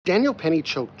Daniel Penny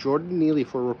choked Jordan Neeley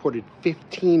for a reported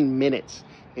 15 minutes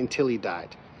until he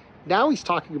died. Now he's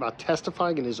talking about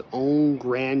testifying in his own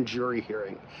grand jury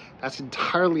hearing. That's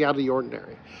entirely out of the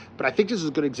ordinary. But I think this is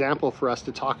a good example for us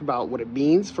to talk about what it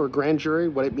means for a grand jury,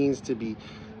 what it means to be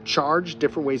charged,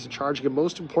 different ways of charging, and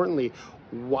most importantly,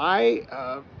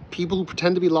 why people who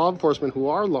pretend to be law enforcement, who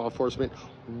are law enforcement,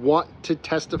 want to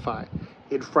testify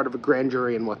in front of a grand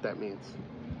jury and what that means.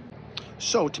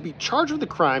 So to be charged with a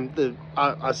crime,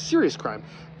 a serious crime,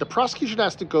 the prosecution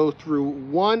has to go through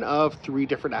one of three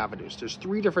different avenues. There's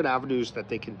three different avenues that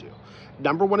they can do.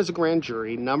 Number one is a grand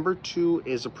jury. Number two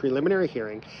is a preliminary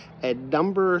hearing. And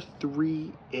number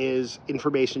three is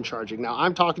information charging. Now,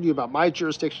 I'm talking to you about my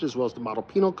jurisdiction as well as the Model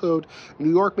Penal Code. New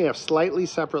York may have slightly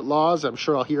separate laws. I'm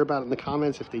sure I'll hear about it in the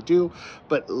comments if they do.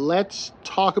 But let's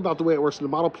talk about the way it works in the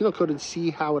Model Penal Code and see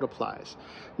how it applies.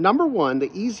 Number one,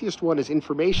 the easiest one is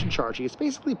information charging. It's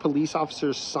basically police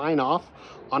officers sign off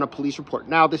on a police report.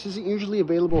 Now, this isn't usually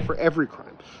available for every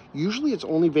crime. Usually it's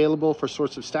only available for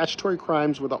sorts of statutory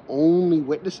crimes where the only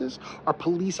witnesses are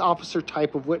police officer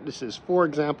type of witnesses. For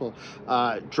example,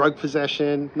 drug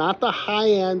possession, not the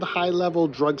high-end, high-level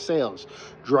drug sales.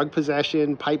 Drug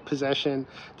possession, pipe possession,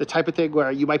 the type of thing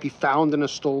where you might be found in a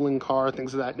stolen car,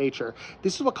 things of that nature.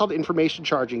 This is what's called information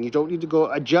charging. You don't need to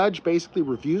go, a judge basically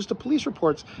reviews the police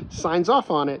reports, signs off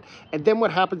on it, and then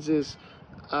what happens is,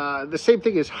 the same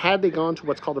thing is, had they gone to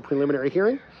what's called a preliminary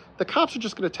hearing, the cops are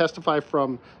just going to testify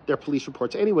from their police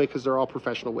reports anyway because they're all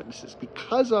professional witnesses.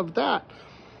 Because of that,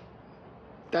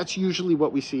 that's usually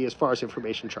what we see as far as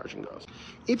information charging goes.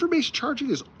 Information charging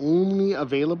is only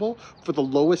available for the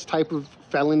lowest type of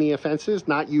felony offenses,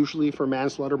 not usually for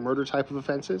manslaughter, murder type of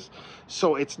offenses.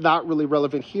 So it's not really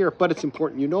relevant here, but it's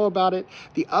important you know about it.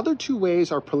 The other two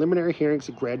ways are preliminary hearings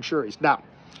and grand juries. Now,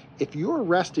 if you're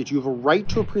arrested, you have a right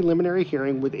to a preliminary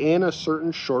hearing within a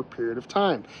certain short period of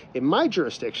time. In my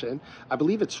jurisdiction, I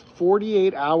believe it's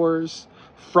 48 hours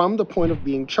from the point of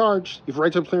being charged. You have a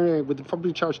right to a preliminary hearing from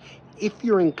being charged if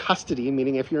you're in custody,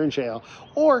 meaning if you're in jail,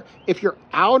 or if you're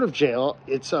out of jail,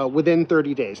 it's within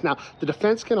 30 days. Now, the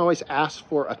defense can always ask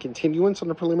for a continuance on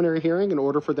the preliminary hearing in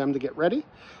order for them to get ready.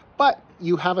 But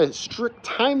you have a strict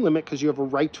time limit because you have a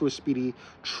right to a speedy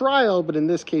trial. But in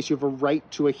this case, you have a right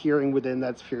to a hearing within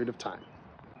that period of time.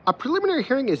 A preliminary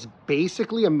hearing is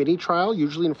basically a mini trial,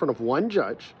 usually in front of one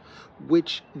judge,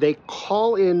 which they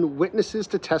call in witnesses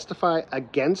to testify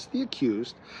against the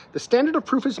accused. The standard of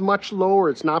proof is much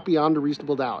lower. It's not beyond a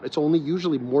reasonable doubt. It's only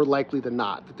usually more likely than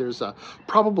not that there's a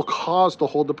probable cause to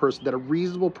hold the person, that a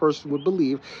reasonable person would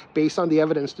believe, based on the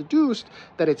evidence deduced,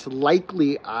 that it's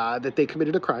likely that they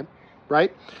committed a crime,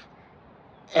 right?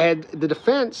 And the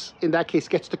defense, in that case,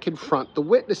 gets to confront the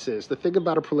witnesses. The thing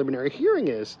about a preliminary hearing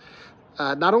is,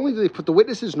 not only do they put the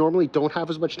witnesses normally don't have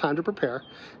as much time to prepare,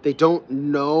 they don't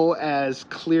know as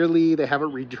clearly, they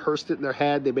haven't rehearsed it in their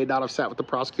head, they may not have sat with the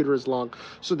prosecutor as long,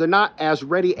 so they're not as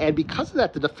ready. And because of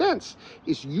that, the defense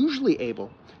is usually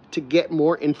able to get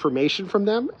more information from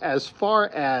them as far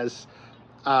as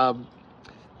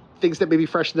things that may be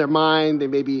fresh in their mind. They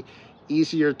may be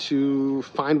easier to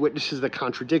find witnesses that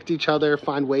contradict each other,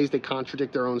 find ways they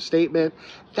contradict their own statement.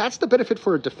 That's the benefit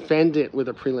for a defendant with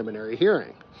a preliminary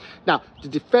hearing. Now,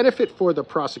 the benefit for the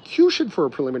prosecution for a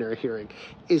preliminary hearing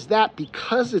is that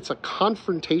because it's a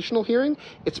confrontational hearing,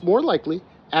 it's more likely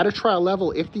at a trial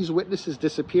level, if these witnesses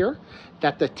disappear,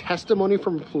 that the testimony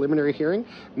from a preliminary hearing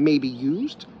may be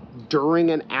used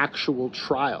during an actual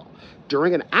trial.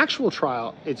 During an actual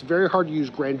trial, it's very hard to use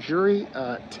grand jury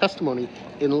testimony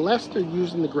unless they're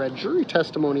using the grand jury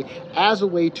testimony as a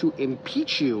way to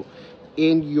impeach you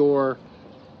in your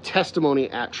testimony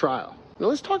at trial. Now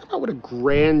let's talk about what a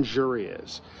grand jury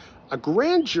is. A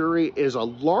grand jury is a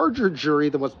larger jury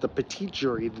than what's the petite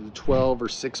jury, the 12 or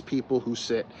 6 people who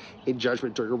sit in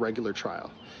judgment during a regular trial.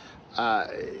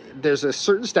 There's a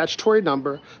certain statutory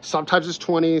number. Sometimes it's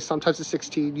 20, sometimes it's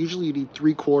 16. Usually you need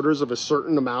 3/4 of a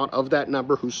certain amount of that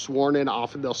number who's sworn in.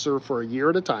 Often they'll serve for a year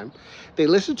at a time. They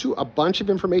listen to a bunch of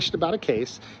information about a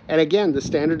case. And again, the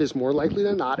standard is more likely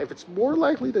than not. If it's more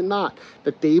likely than not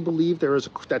that they believe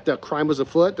that the crime was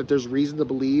afoot, that there's reason to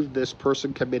believe this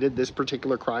person committed this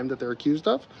particular crime that they're accused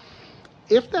of,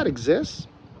 if that exists,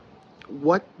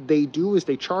 what they do is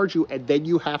they charge you, and then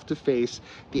you have to face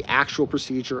the actual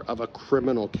procedure of a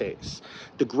criminal case.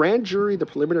 The grand jury, the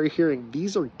preliminary hearing,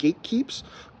 these are gatekeeps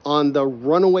on the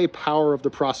runaway power of the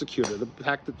prosecutor. The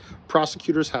fact that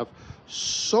prosecutors have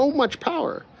so much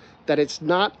power that it's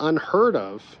not unheard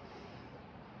of.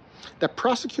 That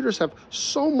prosecutors have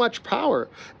so much power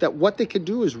that what they can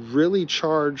do is really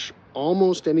charge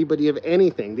almost anybody of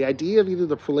anything. The idea of either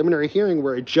the preliminary hearing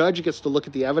where a judge gets to look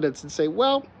at the evidence and say,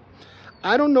 well,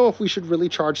 I don't know if we should really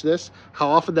charge this. How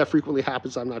often that frequently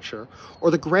happens, I'm not sure.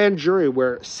 Or the grand jury,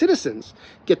 where citizens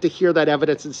get to hear that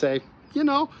evidence and say, you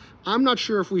know, I'm not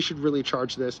sure if we should really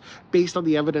charge this based on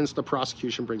the evidence the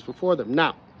prosecution brings before them.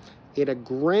 Now, in a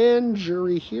grand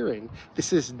jury hearing,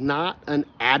 this is not an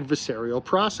adversarial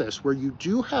process where you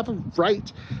do have a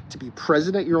right to be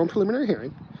present at your own preliminary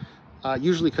hearing,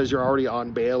 usually because you're already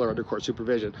on bail or under court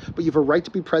supervision, but you have a right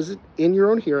to be present in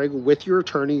your own hearing with your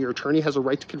attorney. Your attorney has a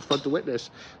right to confront the witness.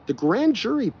 The grand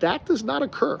jury, that does not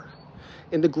occur.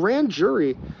 In the grand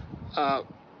jury,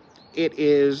 it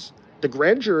is the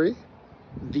grand jury,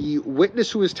 the witness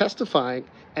who is testifying,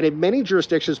 and in many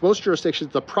jurisdictions, most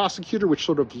jurisdictions, the prosecutor, which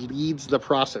sort of leads the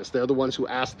process. They're the ones who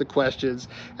ask the questions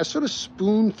and sort of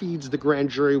spoon feeds the grand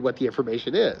jury what the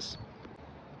information is.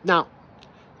 Now,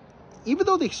 even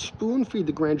though they spoon feed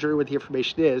the grand jury what the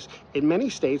information is, in many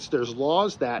states, there's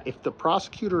laws that if the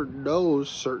prosecutor knows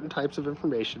certain types of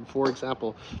information, for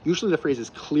example, usually the phrase is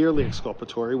clearly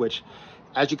exculpatory, which,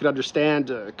 as you can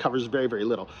understand, covers very, very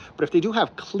little. But if they do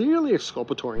have clearly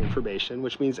exculpatory information,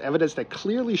 which means evidence that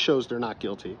clearly shows they're not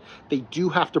guilty, they do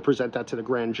have to present that to the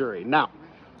grand jury. Now,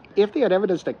 if they had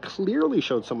evidence that clearly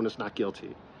showed someone is not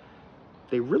guilty,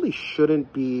 they really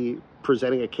shouldn't be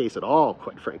presenting a case at all,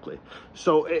 quite frankly.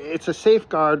 So it's a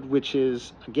safeguard which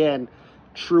is, again,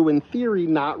 true in theory,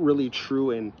 not really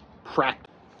true in practice.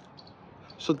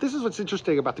 So this is what's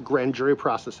interesting about the grand jury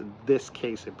process in this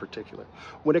case in particular.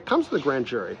 When it comes to the grand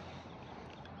jury,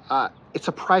 it's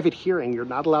a private hearing. You're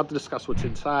not allowed to discuss what's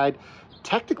inside.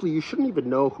 Technically, you shouldn't even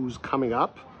know who's coming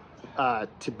up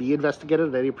to be investigated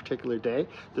at any particular day.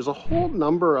 There's a whole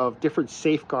number of different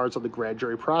safeguards of the grand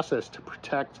jury process to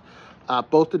protect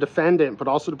both the defendant, but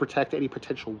also to protect any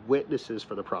potential witnesses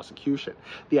for the prosecution.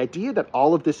 The idea that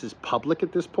all of this is public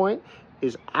at this point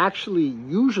is actually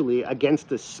usually against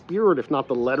the spirit, if not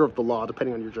the letter of the law,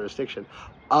 depending on your jurisdiction,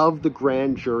 of the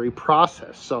grand jury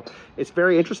process. So it's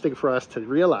very interesting for us to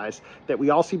realize that we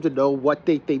all seem to know what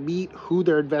date they meet, who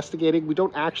they're investigating. We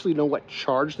don't actually know what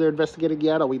charge they're investigating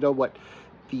yet, or we know what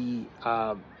the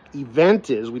event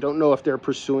is. We don't know if they're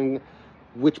pursuing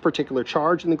which particular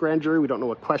charge in the grand jury. We don't know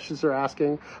what questions they're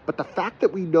asking. But the fact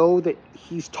that we know that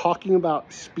he's talking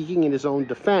about speaking in his own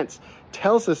defense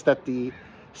tells us that the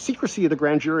secrecy of the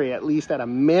grand jury, at least at a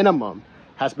minimum,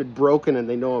 has been broken and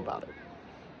they know about it.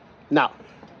 Now,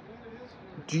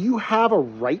 do you have a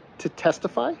right to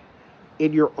testify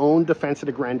in your own defense at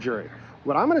a grand jury?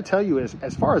 What I'm going to tell you is,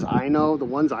 as far as I know, the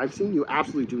ones I've seen, you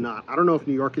absolutely do not. I don't know if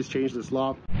New York has changed this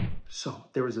law. So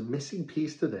there is a missing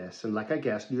piece to this. And like I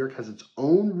guessed, New York has its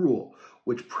own rule,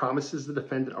 which promises the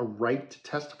defendant a right to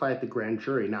testify at the grand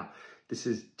jury. Now, this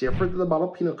is different than the model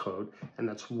penal code, and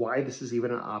that's why this is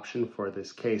even an option for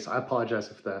this case. I apologize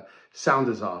if the sound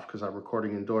is off because I'm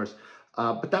recording indoors.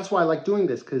 But that's why I like doing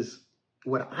this, because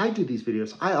when I do these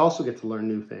videos, I also get to learn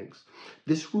new things.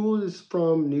 This rule is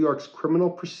from New York's Criminal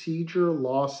Procedure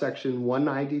Law Section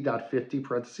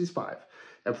 190.50(5).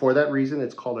 And for that reason,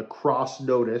 it's called a cross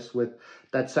notice with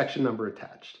that section number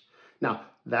attached. Now,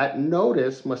 that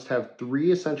notice must have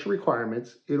 3 essential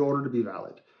requirements in order to be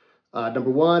valid.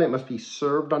 Number 1, it must be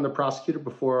served on the prosecutor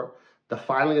before the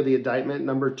filing of the indictment.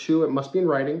 Number 2, it must be in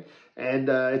writing. And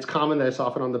it's common that it's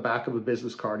often on the back of a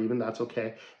business card, even that's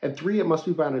okay. And 3, it must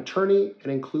be by an attorney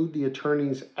and include the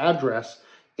attorney's address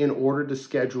in order to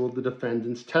schedule the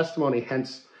defendant's testimony.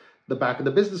 Hence, the back of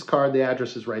the business card, the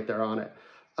address is right there on it.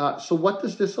 So what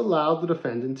does this allow the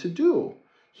defendant to do?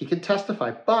 He can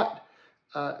testify, but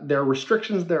there are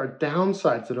restrictions, there are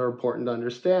downsides that are important to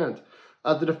understand.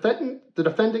 The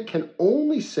defendant can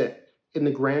only sit in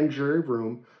the grand jury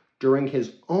room during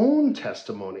his own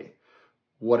testimony.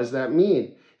 What does that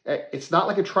mean? It's not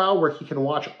like a trial where he can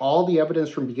watch all the evidence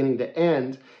from beginning to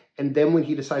end, and then when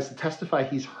he decides to testify,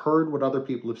 he's heard what other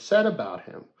people have said about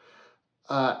him.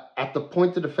 At the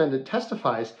point the defendant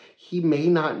testifies, he may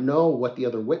not know what the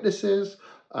other witness is,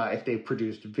 if they've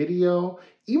produced video,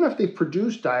 even if they've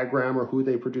produced diagram or who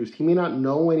they produced. He may not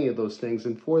know any of those things,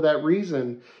 and for that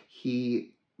reason,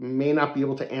 he may not be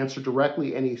able to answer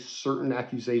directly any certain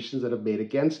accusations that have made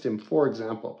against him, for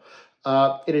example.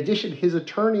 In addition, his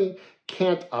attorney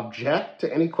can't object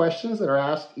to any questions that are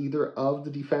asked either of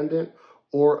the defendant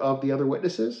or of the other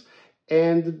witnesses,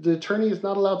 and the attorney is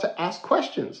not allowed to ask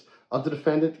questions of the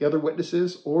defendant, the other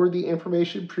witnesses, or the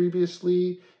information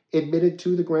previously admitted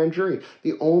to the grand jury.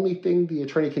 The only thing the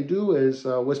attorney can do is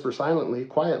whisper silently,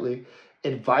 quietly,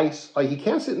 advice. He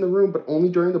can't sit in the room, but only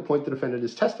during the point the defendant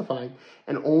is testifying,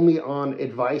 and only on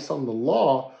advice on the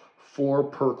law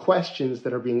per questions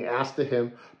that are being asked to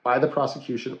him by the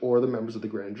prosecution or the members of the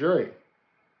grand jury.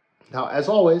 Now, as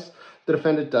always, the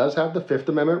defendant does have the Fifth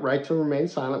Amendment right to remain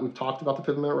silent. We've talked about the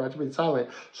Fifth Amendment right to remain silent.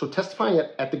 So testifying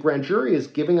at the grand jury is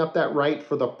giving up that right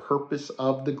for the purpose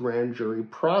of the grand jury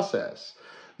process.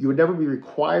 You would never be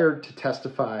required to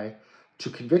testify to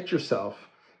convict yourself.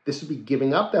 This would be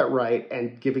giving up that right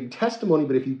and giving testimony.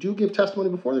 But if you do give testimony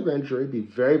before the grand jury, be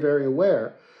very, very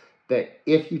aware that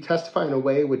if you testify in a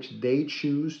way which they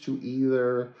choose to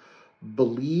either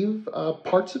believe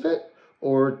parts of it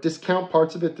or discount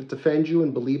parts of it that defend you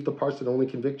and believe the parts that only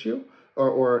convict you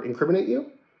or incriminate you,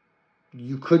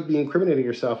 you could be incriminating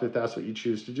yourself if that's what you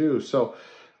choose to do. So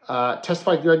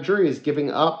testifying to the grand jury is giving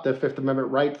up the Fifth Amendment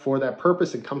right for that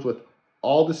purpose and comes with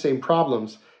all the same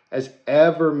problems as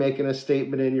ever making a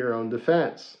statement in your own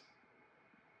defense.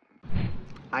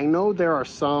 I know there are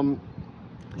some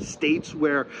states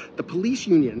where the police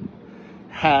union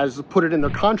has put it in their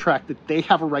contract that they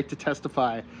have a right to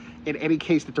testify in any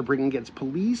case that they're bringing against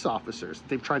police officers.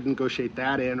 They've tried to negotiate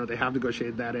that in, or they have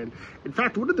negotiated that in. In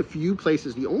fact, one of the few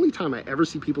places, the only time I ever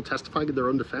see people testifying in their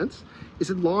own defense is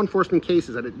in law enforcement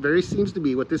cases. And it very seems to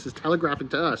be what this is telegraphing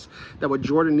to us, that what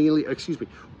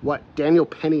what Daniel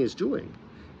Penny is doing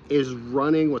is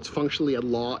running what's functionally a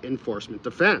law enforcement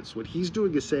defense. What he's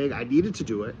doing is saying, I needed to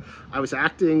do it. I was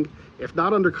acting, if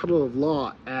not under color of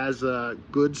law, as a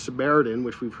good Samaritan,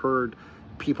 which we've heard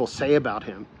people say about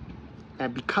him.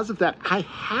 And because of that, I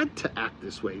had to act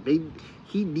this way.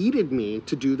 He needed me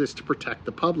to do this to protect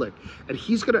the public. And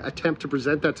he's going to attempt to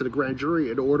present that to the grand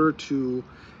jury in order to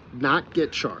not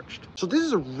get charged. So this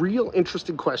is a real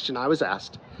interesting question I was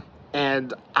asked.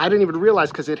 And I didn't even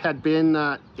realize, because it had been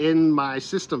in my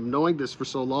system, knowing this for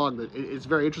so long, that it's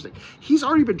very interesting. He's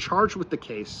already been charged with the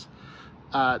case,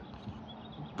 but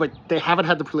they haven't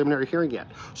had the preliminary hearing yet.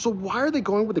 So why are they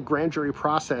going with the grand jury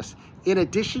process in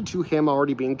addition to him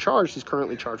already being charged? He's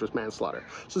currently charged with manslaughter.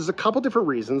 So there's a couple different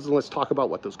reasons, and let's talk about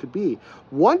what those could be.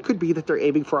 One could be that they're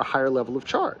aiming for a higher level of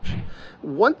charge.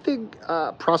 One thing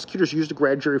prosecutors use the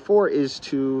grand jury for is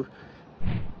to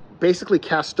basically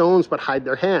cast stones but hide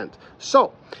their hand.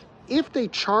 So if they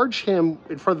charge him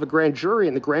in front of the grand jury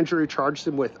and the grand jury charges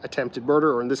him with attempted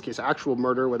murder, or in this case actual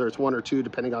murder, whether it's one or two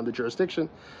depending on the jurisdiction,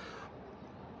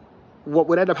 what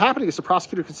would end up happening is the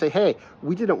prosecutor could say, hey,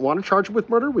 we didn't want to charge him with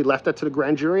murder, we left that to the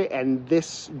grand jury, and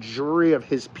this jury of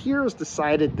his peers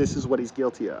decided this is what he's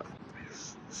guilty of.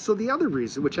 So the other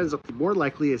reason, which ends up being more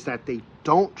likely, is that they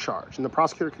don't charge, and the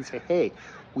prosecutor can say, hey,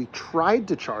 we tried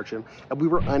to charge him and we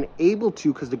were unable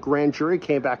to because the grand jury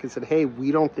came back and said, hey,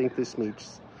 we don't think this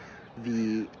meets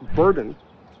the burden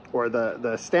or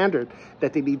the standard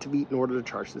that they need to meet in order to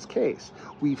charge this case.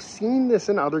 We've seen this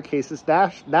in other cases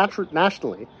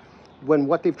nationally, when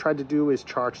what they've tried to do is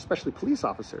charge, especially police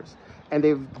officers, and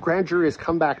the grand jury has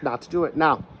come back not to do it.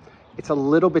 Now, it's a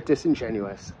little bit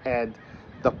disingenuous, and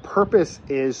the purpose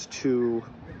is to,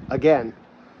 again,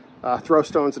 throw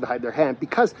stones and hide their hand,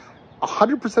 because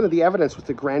 100% of the evidence which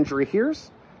the grand jury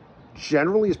hears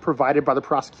generally is provided by the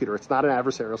prosecutor. It's not an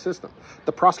adversarial system.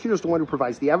 The prosecutor is the one who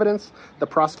provides the evidence. The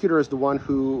prosecutor is the one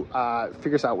who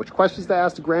figures out which questions to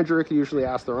ask. The grand jury can usually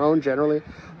ask their own generally,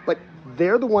 but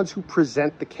they're the ones who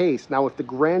present the case. Now, if the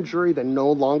grand jury then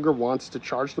no longer wants to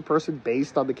charge the person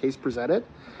based on the case presented,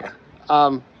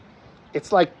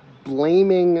 it's like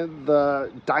blaming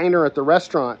the diner at the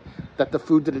restaurant that the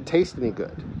food didn't taste any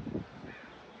good.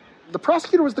 The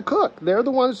prosecutor was the cook. They're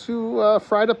the ones who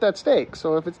fried up that steak.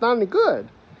 So if it's not any good,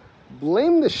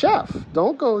 blame the chef.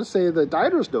 Don't go say the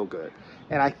diner's no good.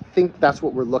 And I think that's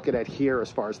what we're looking at here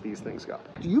as far as these things go.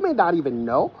 You may not even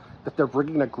know that they're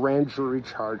bringing a grand jury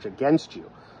charge against you.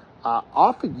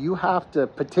 Often you have to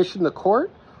petition the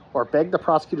court or beg the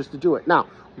prosecutors to do it. Now,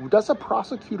 does a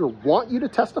prosecutor want you to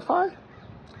testify?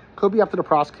 Could be up to the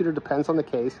prosecutor, depends on the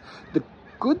case. The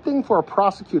good thing for a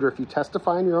prosecutor, if you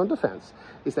testify in your own defense,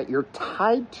 is that you're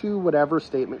tied to whatever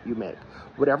statement you make.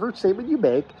 Whatever statement you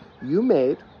make, you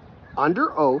made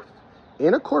under oath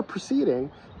in a court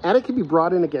proceeding, and it can be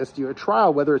brought in against you at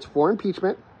trial, whether it's for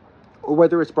impeachment or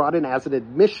whether it's brought in as an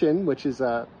admission, which is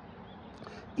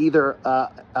either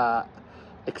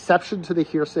exception to the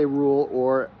hearsay rule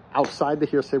or outside the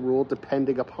hearsay rule,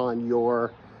 depending upon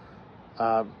your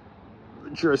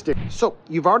jurisdiction. So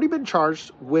you've already been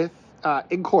charged with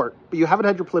in court, but you haven't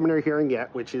had your preliminary hearing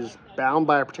yet, which is bound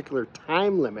by a particular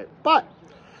time limit. But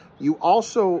you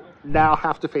also now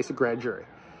have to face a grand jury.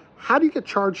 How do you get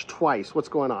charged twice? What's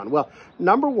going on? Well,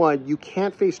 number one, you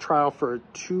can't face trial for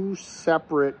two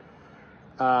separate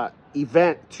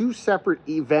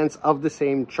events of the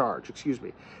same charge.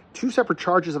 Two separate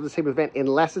charges of the same event,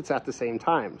 unless it's at the same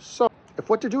time. So if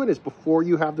what they're doing is, before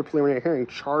you have the preliminary hearing,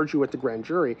 charge you at the grand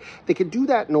jury, they can do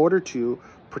that in order to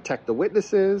protect the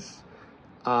witnesses,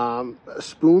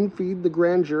 spoon feed the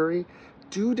grand jury,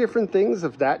 do different things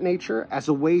of that nature as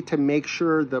a way to make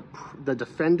sure the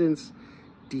defendant's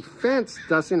defense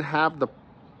doesn't have the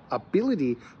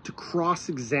ability to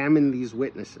cross-examine these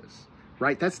witnesses,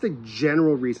 right? That's the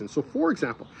general reason. So for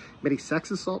example, many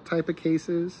sex assault type of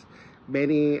cases,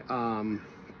 many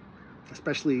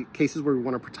especially cases where we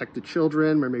want to protect the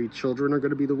children, where maybe children are going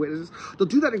to be the witnesses, they'll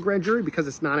do that in grand jury because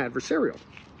it's non-adversarial.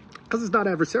 Because it's not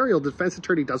adversarial, the defense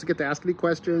attorney doesn't get to ask any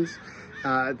questions.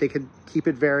 They can keep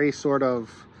it very sort of,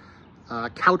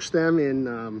 couch them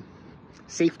in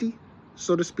safety,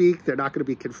 so to speak. They're not going to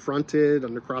be confronted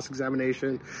under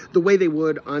cross-examination the way they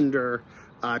would under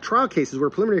trial cases where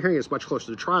preliminary hearing is much closer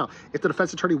to trial. If the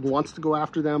defense attorney wants to go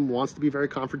after them, wants to be very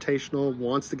confrontational,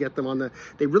 wants to get them on the,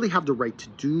 they really have the right to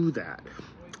do that.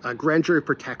 Grand jury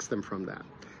protects them from that.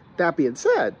 That being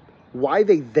said, why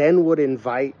they then would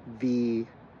invite the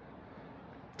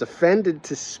defendant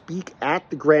to speak at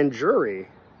the grand jury,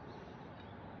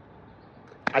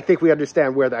 I think we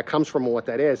understand where that comes from and what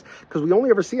that is, because we only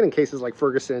ever see it in cases like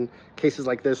Ferguson, cases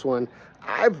like this one.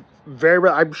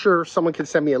 I'm sure someone can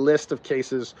send me a list of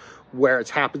cases where it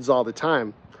happens all the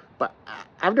time, but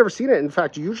I've never seen it. In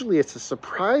fact, usually it's a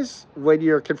surprise when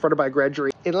you're confronted by a grand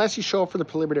jury, unless you show up for the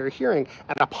preliminary hearing.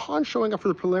 And upon showing up for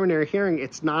the preliminary hearing,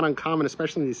 it's not uncommon,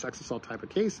 especially in these sex assault type of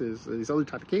cases, these other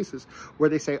type of cases, where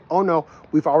they say, oh no,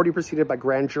 we've already proceeded by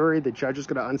grand jury. The judge is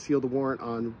going to unseal the warrant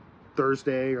on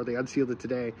Thursday, or they unsealed it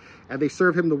today, and they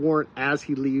serve him the warrant as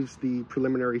he leaves the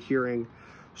preliminary hearing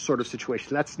sort of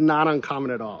situation. That's not uncommon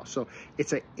at all. So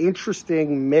it's an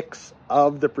interesting mix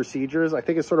of the procedures. I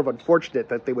think it's sort of unfortunate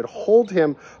that they would hold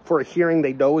him for a hearing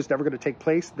they know is never going to take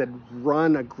place, then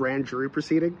run a grand jury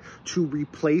proceeding to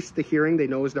replace the hearing they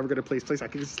know is never going to take place. I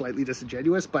think it's slightly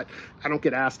disingenuous, but I don't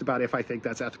get asked about if I think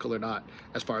that's ethical or not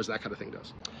as far as that kind of thing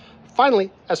goes.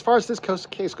 Finally, as far as this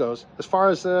case goes, as far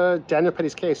as Daniel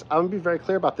Petty's case, I'm going to be very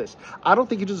clear about this. I don't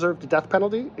think you deserve the death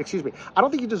penalty. Excuse me. I don't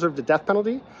think you deserve the death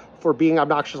penalty for being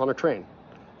obnoxious on a train.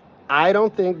 I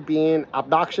don't think being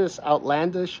obnoxious,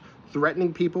 outlandish,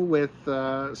 threatening people with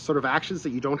sort of actions that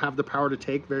you don't have the power to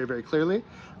take very, very clearly,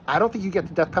 I don't think you get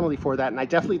the death penalty for that. And I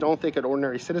definitely don't think an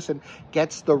ordinary citizen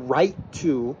gets the right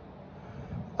to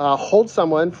hold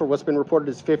someone for what's been reported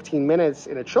as 15 minutes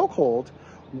in a chokehold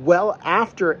well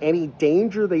after any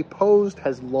danger they posed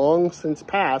has long since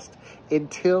passed,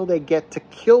 until they get to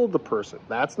kill the person.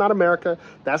 That's not America.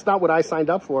 That's not what I signed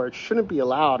up for. It shouldn't be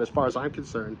allowed as far as I'm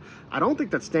concerned. I don't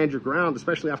think that stands your ground,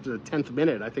 especially after the 10th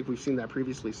minute. I think we've seen that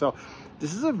previously. So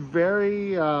this is a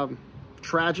very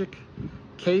tragic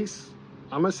case.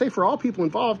 I'm going to say for all people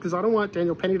involved, because I don't want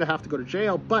Daniel Penny to have to go to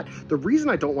jail. But the reason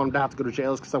I don't want him to have to go to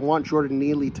jail is because I want Jordan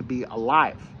Neely to be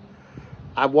alive.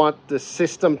 I want the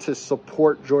system to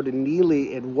support Jordan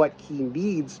Neely in what he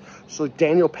needs, so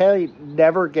Daniel Penny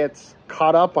never gets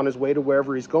caught up on his way to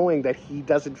wherever he's going, that he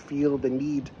doesn't feel the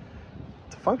need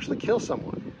to functionally kill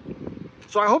someone.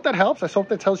 So I hope that helps. I hope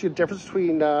that tells you the difference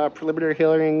between preliminary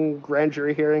hearing, grand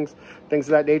jury hearings, things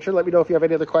of that nature. Let me know if you have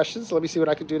any other questions. Let me see what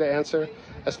I can do to answer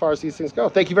as far as these things go.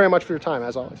 Thank you very much for your time,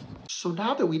 as always. So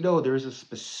now that we know there is a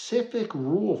specific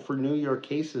rule for New York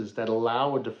cases that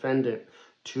allow a defendant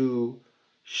to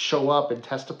show up and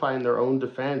testify in their own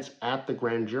defense at the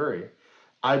grand jury,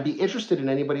 I'd be interested in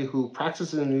anybody who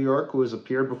practices in New York, who has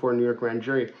appeared before a New York grand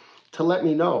jury, to let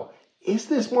me know, is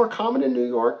this more common in New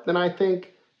York than I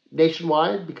think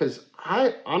nationwide? Because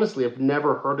I honestly have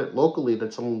never heard it locally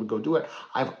that someone would go do it.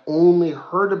 I've only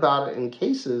heard about it in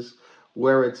cases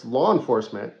where it's law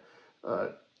enforcement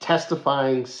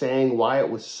testifying, saying why it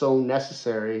was so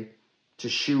necessary to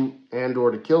shoot and or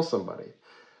to kill somebody.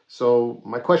 So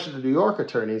my question to New York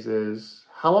attorneys is,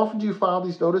 how often do you file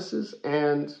these notices?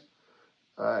 And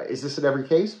is this in every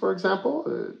case, for example?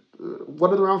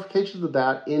 What are the ramifications of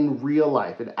that in real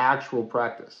life, in actual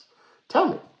practice? Tell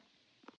me.